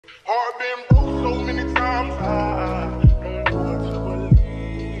Heart been broke so many times, I don't know what to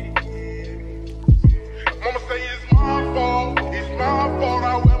believe. Mama say it's my fault,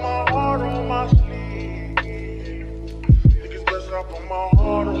 I wear my heart on my sleeve. Think it's best I put my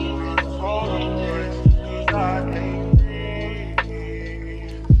heart on ice, cause I can't breathe.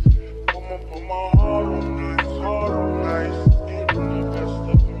 I'ma put my heart on ice, getting the best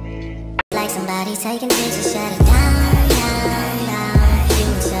of me. Like somebody taking pictures, shut it down.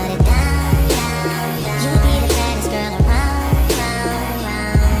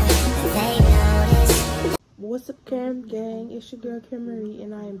 What's up, Karen gang? It's your girl Karenmarie,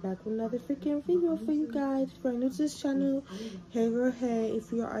 and I am back with another freaking video for you guys. If you're new to this channel, hey girl, hey.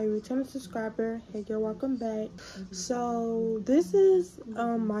 If you are a returning subscriber, hey girl, welcome back. So this is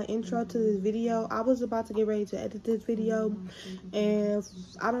my intro to this video. I was about to get ready to edit this video, and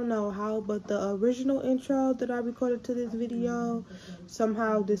I don't know how, but the original intro that I recorded to this video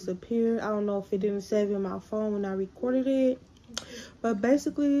somehow disappeared. I don't know if it didn't save in my phone when I recorded it. But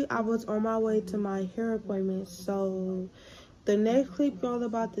basically, I was on my way to my hair appointment. So the next clip y'all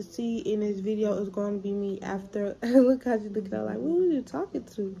about to see in this video is going to be me after. Look how you look at like, who are you talking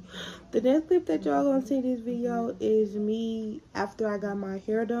to? The next clip that y'all going to see in this video is me after I got my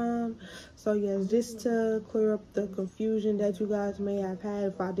hair done. So yes, just to clear up the confusion that you guys may have had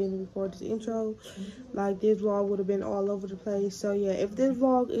if I didn't record this intro. Like, this vlog would have been all over the place. So yeah, if this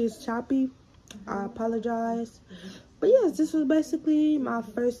vlog is choppy, I apologize. But yes, this was basically my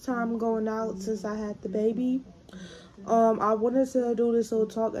first time going out since I had the baby. I wanted to do this little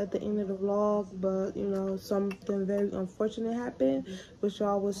talk at the end of the vlog, but you know, something very unfortunate happened, which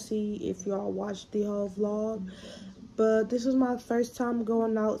y'all will see if y'all watch the whole vlog. But this was my first time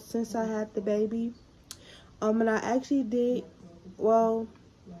going out since I had the baby. And I actually did, well,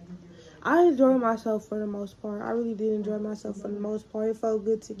 I enjoyed myself for the most part. I really did enjoy myself for the most part. It felt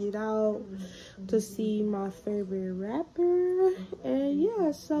good to get out, to see my favorite rapper. And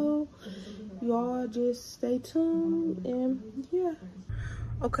yeah, so y'all just stay tuned and yeah.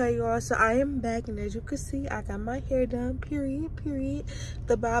 Okay, y'all, so I am back, and as you can see, I got my hair done, period.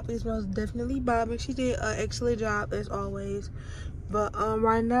 The bob is most definitely bobbing. She did an excellent job as always. But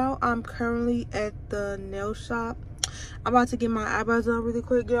right now I'm currently at the nail shop. I'm about to get my eyebrows done really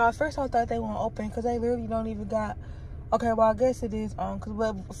quick. Girl, at first I thought they weren't open because they literally don't even got... Okay, well, I guess it is on.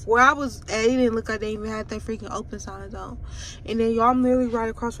 Because where I was at, it didn't look like they even had their freaking open signs on. And then, y'all, I'm literally right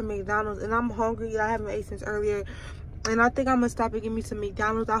across from McDonald's. And I'm hungry. I haven't ate since earlier. And I think I'm going to stop and get me some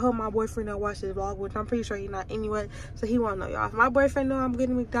McDonald's. I hope my boyfriend don't watch this vlog, which I'm pretty sure he's not anyway. So he won't know, y'all. If my boyfriend know I'm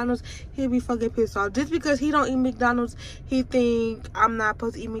getting McDonald's, he'll be fucking pissed off. Just because he don't eat McDonald's, he think I'm not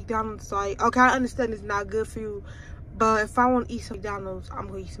supposed to eat McDonald's. So, like, okay, I understand it's not good for you. But if I want to eat some McDonald's, I'm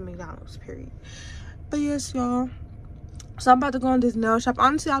going to eat some McDonald's, period. But yes, y'all. So I'm about to go in this nail shop.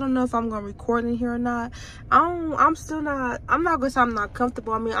 Honestly, I don't know if I'm going to record in here or not. I'm not going to say I'm not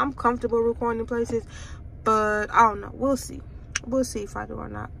comfortable. I mean, I'm comfortable recording in places. But I don't know. We'll see. We'll see if I do or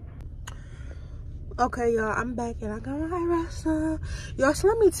not. Okay, y'all. I'm back and I got my eyebrows done. Y'all, so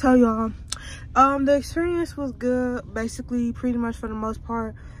let me tell y'all. The experience was good. Basically, pretty much for the most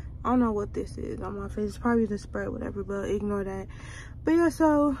part. I don't know what this is on my face. It's probably the spray, whatever, but ignore that. But yeah,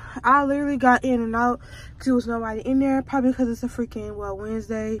 so I literally got in and out because there was nobody in there. Probably because it's a freaking, well,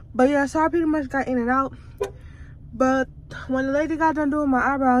 Wednesday. But yeah, so I pretty much got in and out. But when the lady got done doing my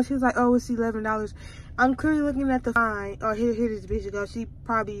eyebrows, she was like, oh, it's $11. I'm clearly looking at the fine. Oh, here this bitch go. She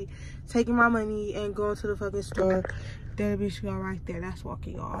probably taking my money and going to the fucking store. There the bitch go right there. That's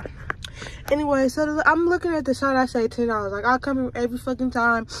walking, y'all. Anyway, so I'm looking at the sign. I say $10. Like, I come here every fucking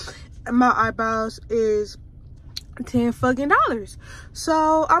time, and my eyebrows is $10 fucking dollars.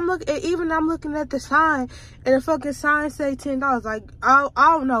 So I'm looking at the sign, and the fucking sign say $10. Like, I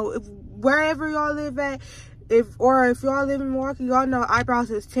don't know if wherever y'all live at. If y'all live in Milwaukee, y'all know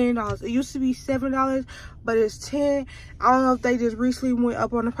eyebrows is $10. It used to be $7, but it's $10. I don't know if they just recently went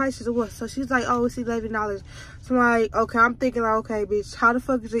up on the prices or what. So she's like, oh, it's $11. So I'm like, okay, I'm thinking like, okay, bitch, how the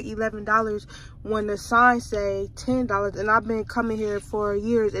fuck is it $11 when the sign say $10? And I've been coming here for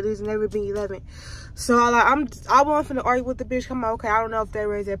years. It has never been $11. So I wasn't finna argue with the bitch. Come on, okay, I don't know if they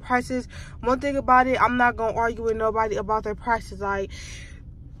raise their prices. One thing about it, I'm not gonna argue with nobody about their prices. Like,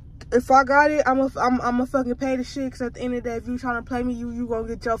 if I got it, I'm a fucking pay the shit. Cause at the end of the day, if you trying to play me, you gonna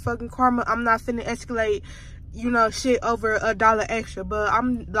get your fucking karma. I'm not finna escalate, you know, shit over $1 extra. But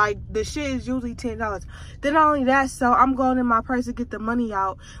I'm like, the shit is usually $10. Then not only that, so I'm going in my purse to get the money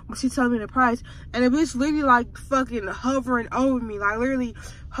out when she told me the price. And the bitch literally like fucking hovering over me. Like literally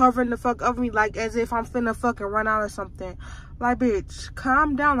hovering the fuck over me, like as if I'm finna fucking run out or something. Like, bitch,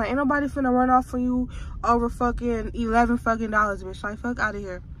 calm down. Like, ain't nobody finna run off for you over fucking $11 fucking dollars, bitch. Like, fuck out of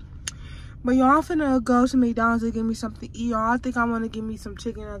here. But y'all, I'm finna go to McDonald's and get me something to eat. Y'all, I think I want to get me some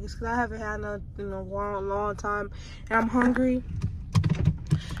chicken nuggets because I haven't had none in a long time. And I'm hungry.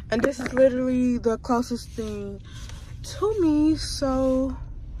 And this is literally the closest thing to me. So,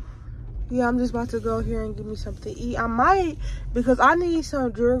 yeah, I'm just about to go here and get me something to eat. I might, because I need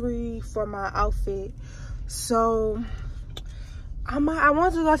some jewelry for my outfit. So, I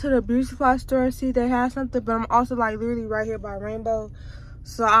want to go to the beauty supply store and see if they have something. But I'm also, like, literally right here by Rainbow.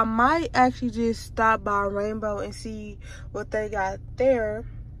 So I might actually just stop by Rainbow and see what they got there.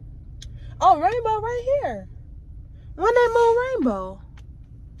 Oh, Rainbow right here. When they move Rainbow?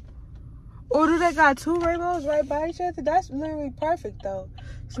 Or do they got two Rainbows right by each other? That's literally perfect though.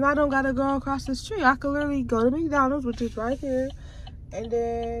 So now I don't gotta go across the street. I could literally go to McDonald's, which is right here, and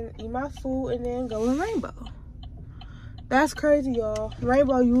then eat my food and then go to Rainbow. That's crazy, y'all.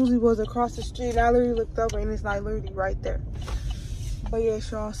 Rainbow usually was across the street. I literally looked over and it's like literally right there. But yeah,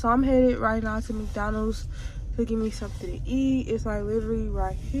 y'all, so I'm headed right now to McDonald's to get me something to eat. It's like literally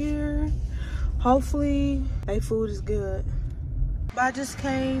right here. Hopefully, their food is good. But I just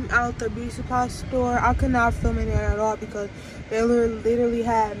came out the beauty supply store. I could not film in there at all because they literally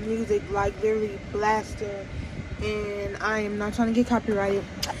had music like literally blasting. And I am not trying to get copyrighted.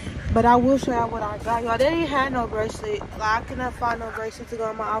 But I will show y'all what I got. Y'all, they didn't have no bracelet. Like, I could not find no bracelet to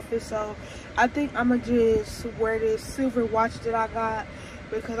go in my outfit. So I think I'm going to just wear this silver watch that I got.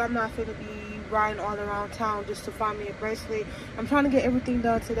 Because I'm not going to be riding all around town just to find me a bracelet. I'm trying to get everything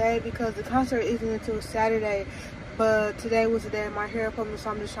done today because the concert isn't until Saturday. But today was the day of my hair appointment. So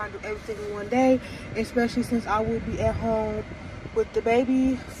I'm just trying to do everything in one day. Especially since I will be at home with the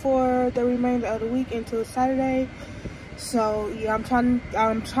baby for the remainder of the week until Saturday. So yeah, I'm trying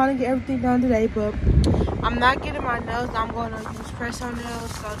to get everything done today, but I'm not getting my nails. I'm going to use press-on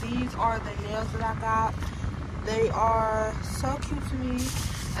nails. So these are the nails that I got. They are so cute to me.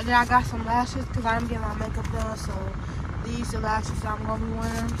 And then I got some lashes because I'm getting my makeup done. So these are the lashes that I'm gonna be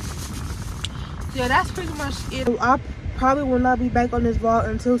wearing. So yeah, that's pretty much it. I probably will not be back on this vlog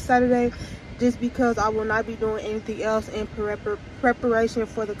until Saturday, just because I will not be doing anything else in preparation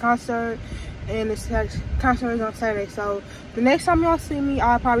for the concert. And the concert is on Saturday. So the next time y'all see me,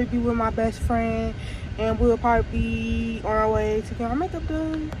 I'll probably be with my best friend. And we'll probably be on our way to get our makeup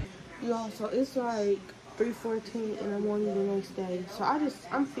done. Y'all, so it's like 3:14 in the morning the next day. So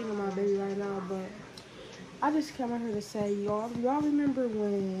I'm feeding my baby right now. But I just came out here to say, y'all remember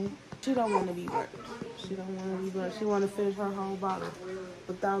when she don't want to be burped. She don't want to be burped. She want to finish her whole bottle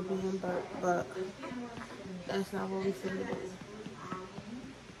without being burped. But that's not what we finna do.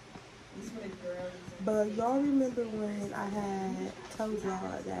 But y'all remember when I had told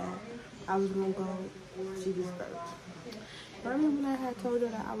y'all that I was gonna go see this bird? I remember when I had told y'all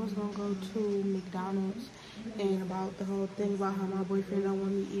that I was gonna go to McDonald's and about the whole thing about how my boyfriend don't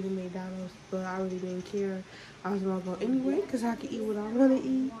want me eating McDonald's, but I really didn't care. I was gonna go anyway because I could eat what I want to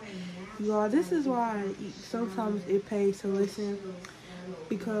eat. Y'all, this is why sometimes it pays to listen,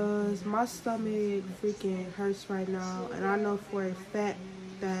 because my stomach freaking hurts right now, and I know for a fact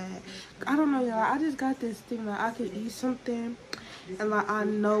that, I don't know, y'all, I just got this thing that I can eat something and like I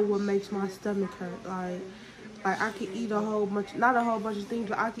know what makes my stomach hurt. Like I could eat a whole bunch, not a whole bunch of things,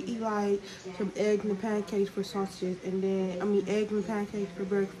 but I could eat like some eggs and pancakes for sausages, and then eggs and pancakes for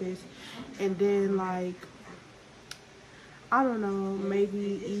breakfast, and then like, I don't know,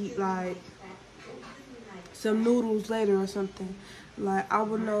 maybe eat like some noodles later or something. Like, I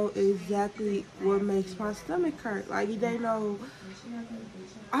would know exactly what makes my stomach hurt. Like, they know,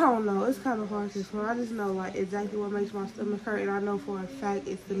 I don't know, it's kind of hard to explain. I just know, like, exactly what makes my stomach hurt. And I know for a fact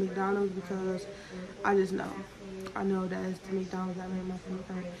it's the McDonald's, because I just know. I know that it's the McDonald's that made my stomach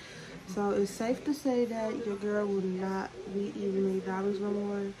hurt. So, it's safe to say that your girl will not be eating McDonald's no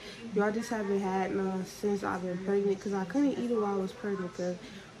more. Y'all just haven't had none since I've been pregnant, because I couldn't eat it while I was pregnant, because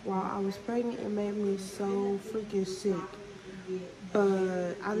while I was pregnant, it made me so freaking sick.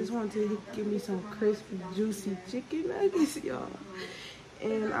 But I just wanted to give me some crispy, juicy chicken nuggets, y'all.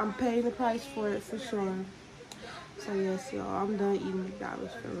 And I'm paying the price for it for sure. So yes, y'all, I'm done eating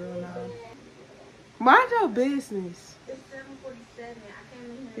McDonald's for real now. Mind your business. It's 7:47.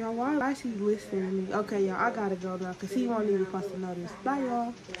 Y'all, why is he listening to me? Okay, y'all, I gotta go now because he won't even supposed to know this. Bye,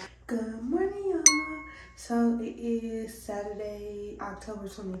 y'all. Good morning, y'all. So it is Saturday, October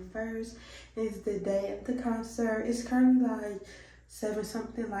 21st. It's the day of the concert. It's currently like 7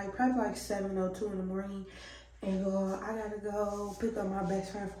 something, like probably like 7:02 in the morning. And y'all, I gotta go pick up my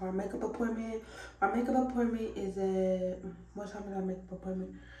best friend for our makeup appointment. Our makeup appointment is at, what time is our makeup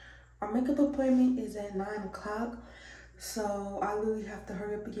appointment? Our makeup appointment is at 9 o'clock. So I literally have to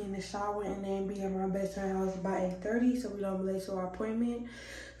hurry up and get in the shower and then be at my best friend's house by 8:30 so we don't be late to our appointment.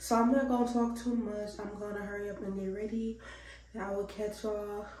 So I'm not gonna talk too much. I'm gonna hurry up and get ready. And I will catch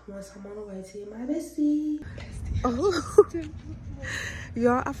y'all once I'm on the way to my bestie. Oh,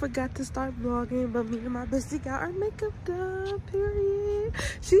 y'all, I forgot to start vlogging, but me and my bestie got our makeup done, period.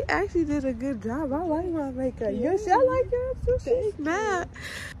 She actually did a good job. I like my makeup. Yes, I like yours too. She's mad.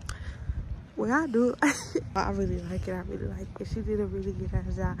 Well, I do. I really like it. I really like it. She did a really good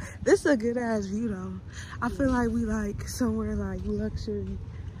ass job. This is a good ass view though. I feel like we like somewhere like luxury.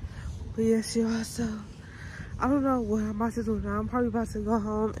 But yes, y'all, so I don't know what I'm about to do now. I'm probably about to go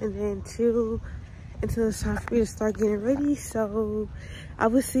home and then chill until it's time for me to start getting ready. So I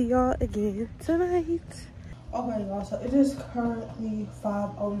will see y'all again tonight. Okay, y'all, so it is currently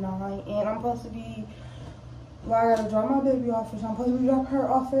 5:09 and I'm supposed to be, well, I gotta drop my baby off, which I'm supposed to be dropping her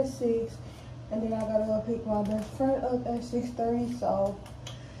off at 6. And then I gotta go pick my best friend up at 6:30. So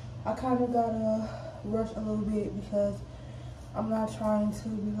I kind of gotta rush a little bit because I'm not trying to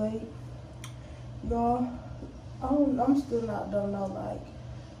be late. Y'all, I'm still not done know like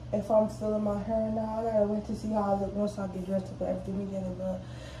if I'm still in my hair now. I gotta wait to see how I look once I get dressed to put everything together. But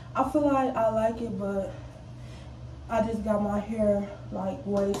I feel like I like it, but I just got my hair like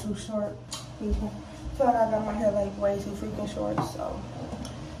way too short. I feel like I got my hair like way too freaking short. So,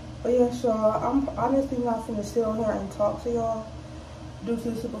 but yeah, y'all, I'm honestly not finna sit on here and talk to y'all due to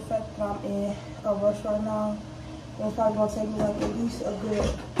the simple fact that I'm in a rush right now. And it's probably gonna take me like at least a good.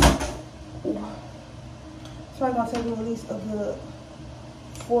 It's probably gonna take me at least a good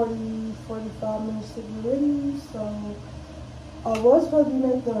 40-45 minutes to get ready. So I was supposed to be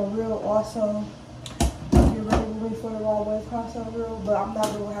making a reel also. Get ready with me for the raw wave concert reel, but I'm not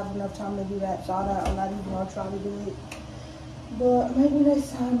gonna have enough time to do that. So I'm not even gonna try to do it. But maybe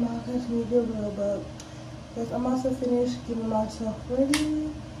next time I'll catch me a good reel. But yes, I'm also finished getting myself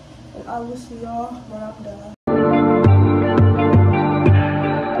ready, and I will see y'all when I'm done.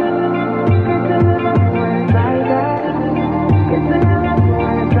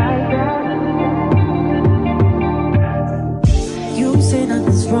 You say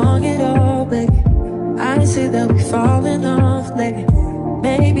nothing's wrong at all, baby. I say that we falling off lately.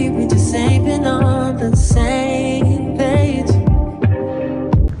 Maybe we just ain't been on the same page.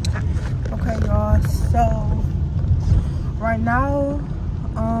 Okay, y'all, so right now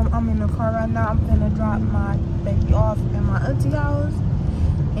I'm in the car right now. I'm gonna drop my baby off at my auntie house,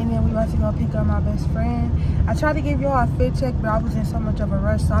 and then we about to go pick up my best friend. I tried to give y'all a fit check, but I was in so much of a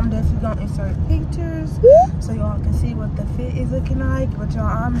rush, so I'm definitely gonna insert pictures so y'all can see what the fit is looking like. But y'all,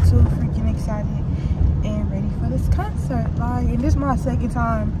 I'm too freaking excited and ready for this concert. Like, and this is my second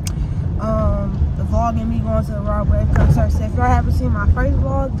time vlogging me going to the Raw Wave concert. So if y'all haven't seen my first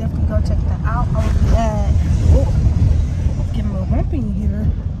vlog, definitely go check that out. I will be at, it's getting a little bumpy in here.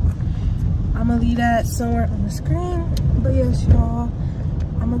 I'm gonna leave that somewhere on the screen. But yes, y'all,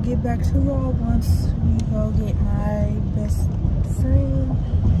 I'm gonna get back to y'all once we go get my best friend,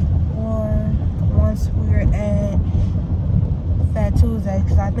 or once we're at Fat Tuesday,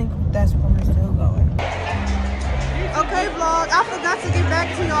 because I think that's where we're still going. Okay, vlog, I forgot to get back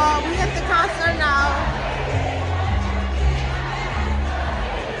to y'all. We at the concert now.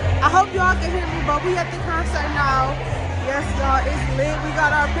 I hope y'all can hear me, but we at the concert now. Yes, y'all, it's lit. We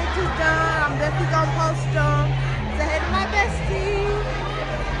got our pictures done. I'm definitely gonna post them. Say hey to my bestie.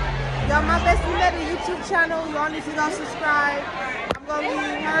 Y'all, my bestie made a YouTube channel. Y'all need to go subscribe. I'm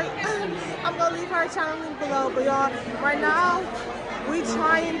gonna leave her channel link below. But y'all, right now, we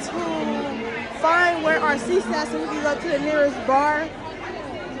trying to find where our seats at so we can go to the nearest bar.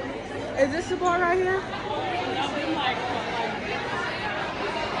 Is this the bar right here? I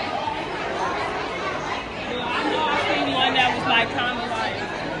know I seen one that was like kind of like.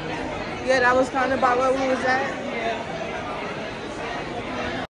 Yeah, that was kind of by where we was at. Yeah.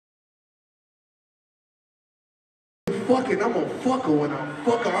 Fucking, I'm gonna fuck her when I'm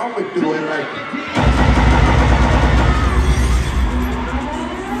fuck her. I'm gonna do it like.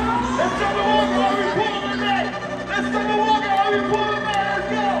 Let's take a walk while we pulling that. Let's take a walk while we pulling that. Let's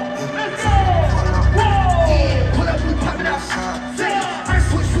go. Let's go. Whoa. Pull up, we popping outside. I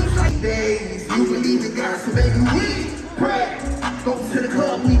switch like days. You believe in God, so baby we pray. Go to the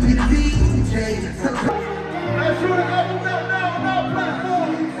club, we be the DJ. Let's shoot a couple now,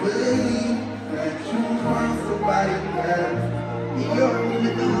 platform. Believe that you find somebody else. You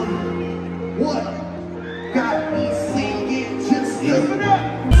already know what got me singing. Just listen up.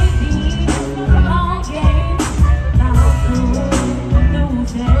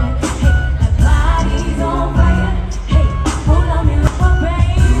 Hey, hold on me like a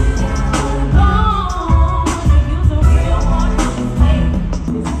rain.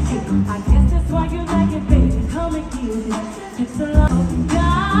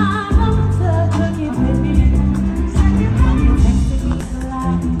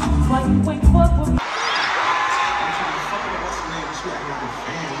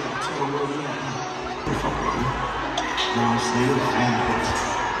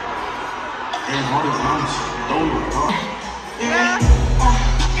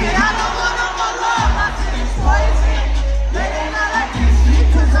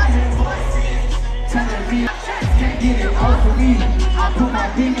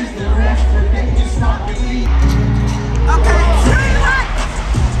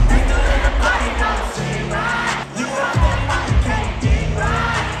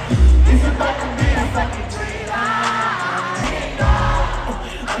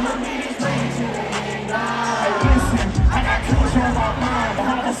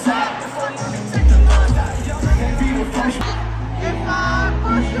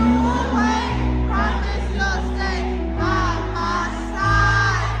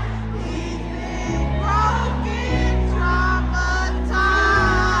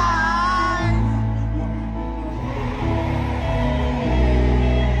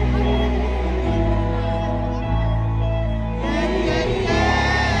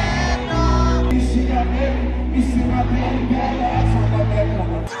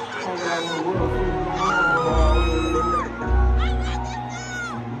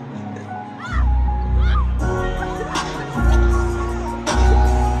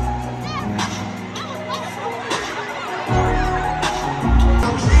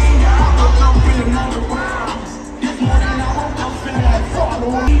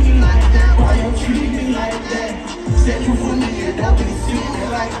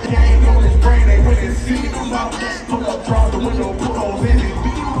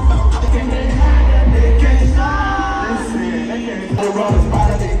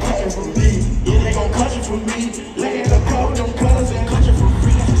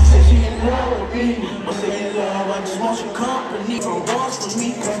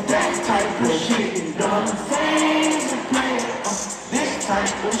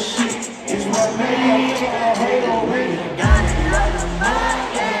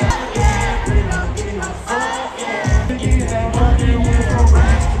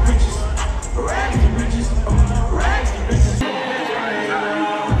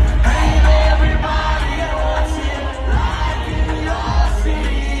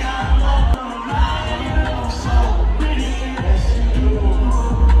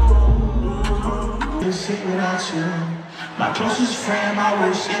 My closest friend, my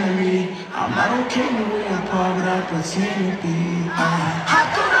worst enemy. I'm not okay when we're apart, but I pretend to be. I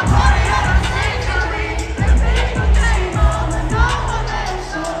threw the party out of century. And people came on and no one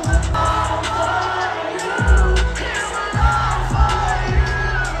else over. All for you, it was all for you.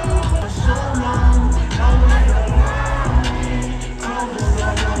 For so long, don't let the world in. Close the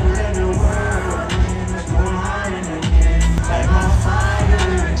door, don't let the world in. It's going again, like my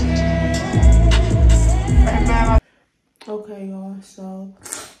fire again. Okay, y'all, so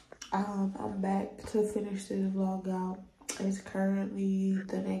I'm back to finish this vlog out. It's currently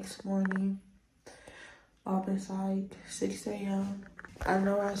the next morning. It's like 6 a.m. I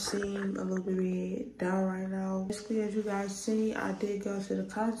know I seem a little bit down right now. Basically, as you guys see, I did go to the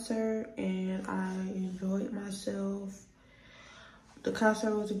concert and I enjoyed myself. The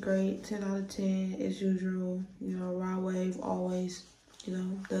concert was great, 10 out of 10 as usual. You know, Rod Wave always, you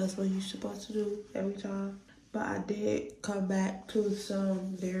know, does what you're supposed to do every time. But I did come back to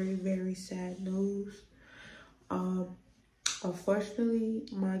some very, very sad news. Unfortunately,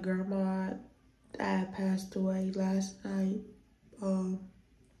 my grandma passed away last night. And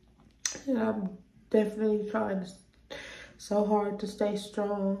I'm definitely trying so hard to stay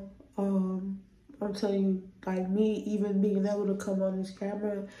strong. I'm telling you, like, me even being able to come on this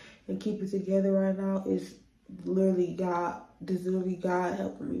camera and keep it together right now is literally God. This is literally God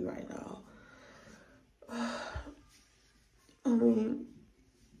helping me right now. I mean,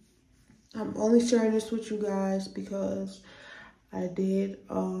 I'm only sharing this with you guys because I did,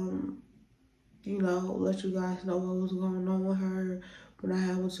 you know, let you guys know what was going on with her when I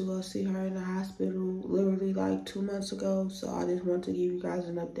happened to go see her in the hospital literally like 2 months ago. So I just want to give you guys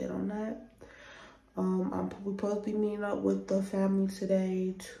an update on that. I'm supposed to be meeting up with the family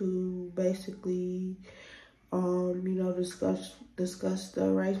today to basically, you know, discuss the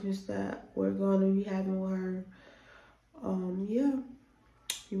arrangements that we're going to be having with her. Yeah,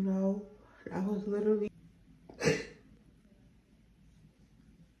 you know, I was literally,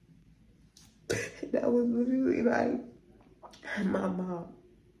 that was literally like my mom,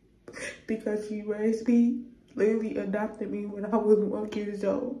 because she raised me, literally adopted me when I was 1 year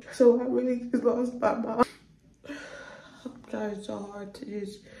old. So I really just lost my mom. I'm trying so hard to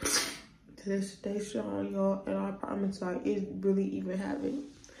just stay strong, y'all, and I promise, like, it really even haven't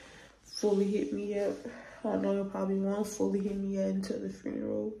fully hit me yet. I know it probably won't fully hit me yet until the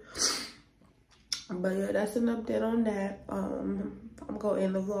funeral. But yeah, that's an update on that. I'm gonna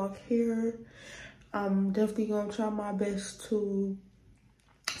end the vlog here. I'm definitely gonna try my best to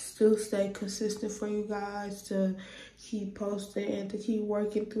still stay consistent for you guys, to keep posting and to keep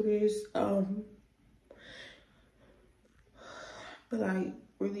working through this. But I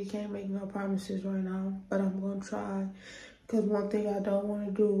really can't make no promises right now, but I'm gonna try. Because one thing I don't want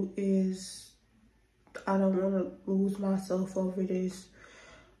to do is I don't want to lose myself over this.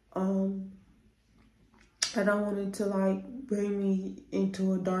 I don't want it to like bring me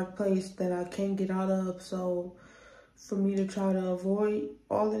into a dark place that I can't get out of. So for me to try to avoid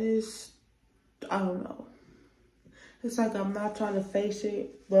all of this, I don't know. It's like I'm not trying to face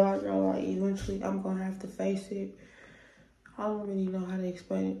it, but I know like eventually I'm gonna have to face it. I don't really know how to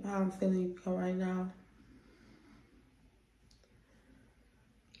explain it, how I'm feeling right now.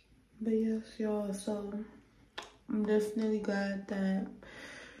 But yes, y'all, so I'm definitely glad that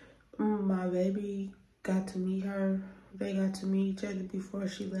my baby got to meet her. They got to meet each other before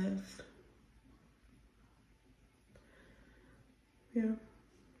she left. Yeah,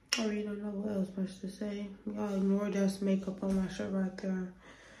 I really don't know what else much to say. Y'all ignore that makeup on my shirt right there.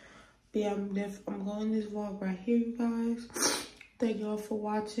 But yeah, I'm going this vlog right here, you guys. Thank y'all for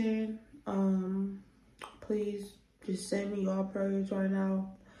watching. Please just send me y'all prayers right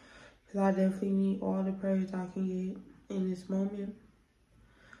now, because I definitely need all the prayers I can get in this moment.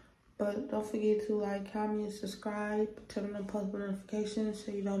 But don't forget to like, comment, and subscribe. Turn on post notifications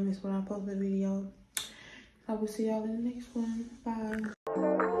so you don't miss when I post a video. I will see y'all in the next one. Bye.